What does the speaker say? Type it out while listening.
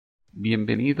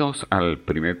Bienvenidos al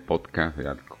primer podcast de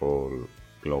Alcohol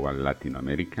Global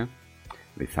Latinoamérica.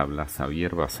 Les habla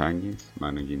Xavier Bazáñez,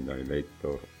 Managing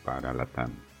Director para LATAM.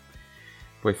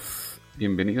 Pues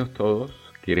bienvenidos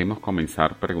todos. Queremos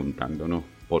comenzar preguntándonos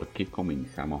por qué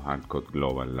comenzamos Alcohol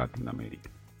Global Latinoamérica.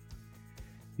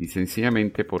 Y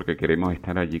sencillamente porque queremos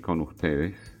estar allí con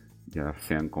ustedes, ya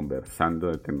sean conversando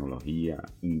de tecnología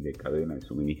y de cadena de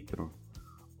suministro,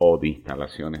 o de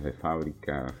instalaciones de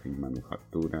fábricas y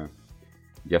manufactura,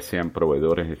 ya sean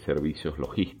proveedores de servicios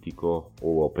logísticos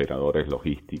u operadores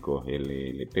logísticos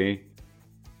LLP.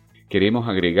 Queremos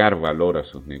agregar valor a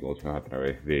sus negocios a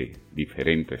través de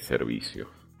diferentes servicios.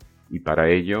 Y para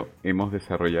ello hemos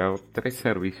desarrollado 3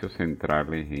 servicios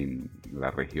centrales en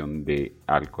la región de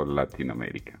Alcohol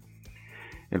Latinoamérica.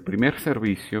 El primer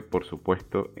servicio, por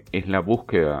supuesto, es la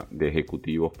búsqueda de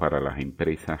ejecutivos para las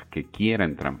empresas que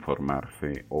quieran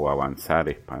transformarse o avanzar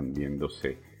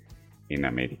expandiéndose en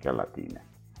América Latina.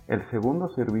 El segundo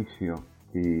servicio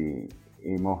que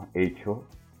hemos hecho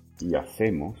y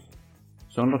hacemos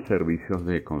son los servicios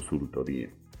de consultoría.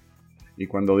 Y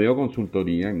cuando digo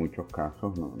consultoría, en muchos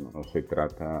casos no se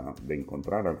trata de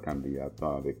encontrar al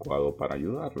candidato adecuado para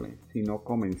ayudarle, sino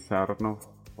comenzar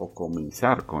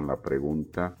con la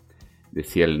pregunta de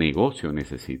si el negocio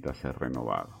necesita ser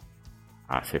renovado.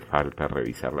 Hace falta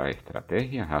revisar las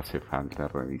estrategias, hace falta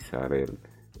revisar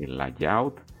el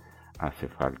layout, hace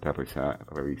falta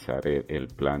revisar el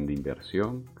plan de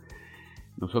inversión.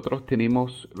 Nosotros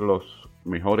tenemos los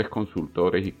mejores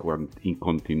consultores y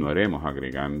continuaremos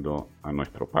agregando a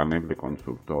nuestro panel de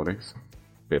consultores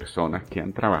personas que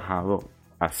han trabajado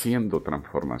haciendo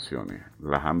transformaciones,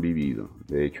 las han vivido.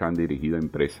 De hecho, han dirigido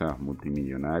empresas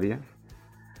multimillonarias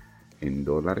en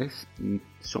dólares y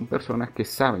son personas que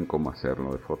saben cómo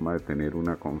hacerlo, de forma de tener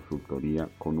una consultoría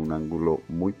con un ángulo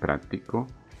muy práctico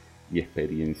y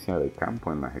experiencia de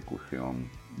campo en la ejecución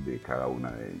de cada una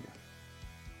de ellas.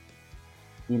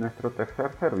 Y nuestro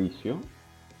tercer servicio,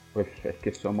 pues es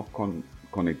que somos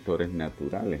conectores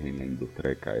naturales en la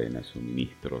industria de cadena de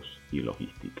suministros y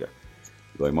logística.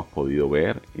 Lo hemos podido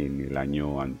ver en el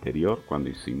año anterior cuando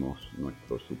hicimos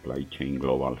nuestro Supply Chain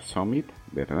Global Summit,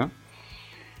 ¿verdad?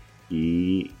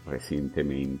 Y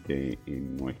recientemente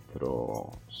en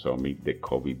nuestro Summit de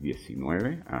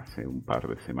COVID-19, hace un par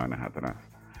de semanas atrás.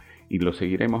 Y lo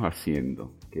seguiremos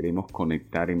haciendo. Queremos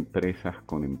conectar empresas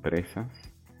con empresas.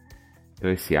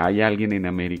 Entonces, si hay alguien en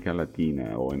América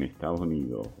Latina o en Estados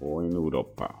Unidos o en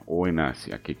Europa o en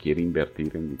Asia que quiere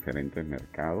invertir en diferentes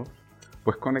mercados,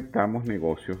 pues conectamos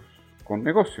negocios con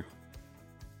negocios,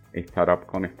 startup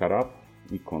con startup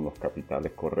y con los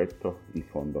capitales correctos y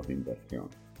fondos de inversión.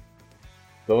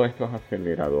 Todos estos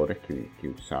aceleradores que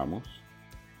usamos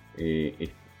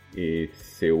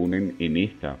se unen en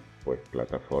esta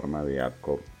plataforma de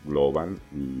Alcohol Global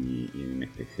y en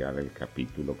especial el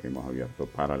capítulo que hemos abierto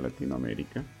para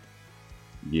Latinoamérica,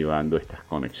 llevando estas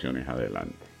conexiones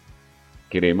adelante.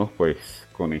 Queremos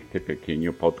con este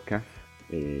pequeño podcast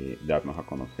darnos a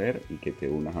conocer y que te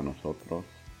unas a nosotros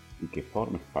y que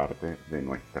formes parte de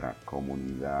nuestra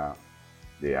comunidad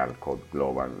de Alcohol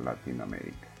Global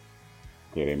Latinoamérica.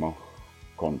 Queremos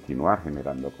continuar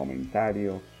generando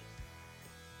comentarios.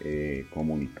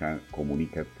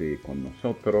 Comunícate con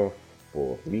nosotros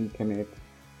por LinkedIn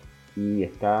y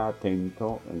está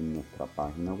atento en nuestra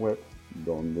página web,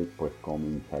 donde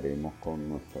comenzaremos con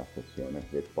nuestras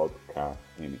sesiones de podcast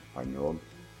en español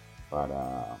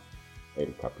para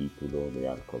el capítulo de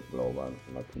Alcohol Global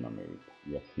Latinoamérica.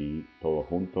 Y así todos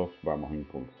juntos vamos a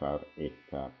impulsar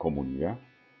esta comunidad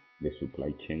de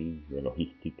supply chain, de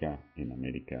logística en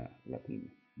América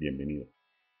Latina. Bienvenidos.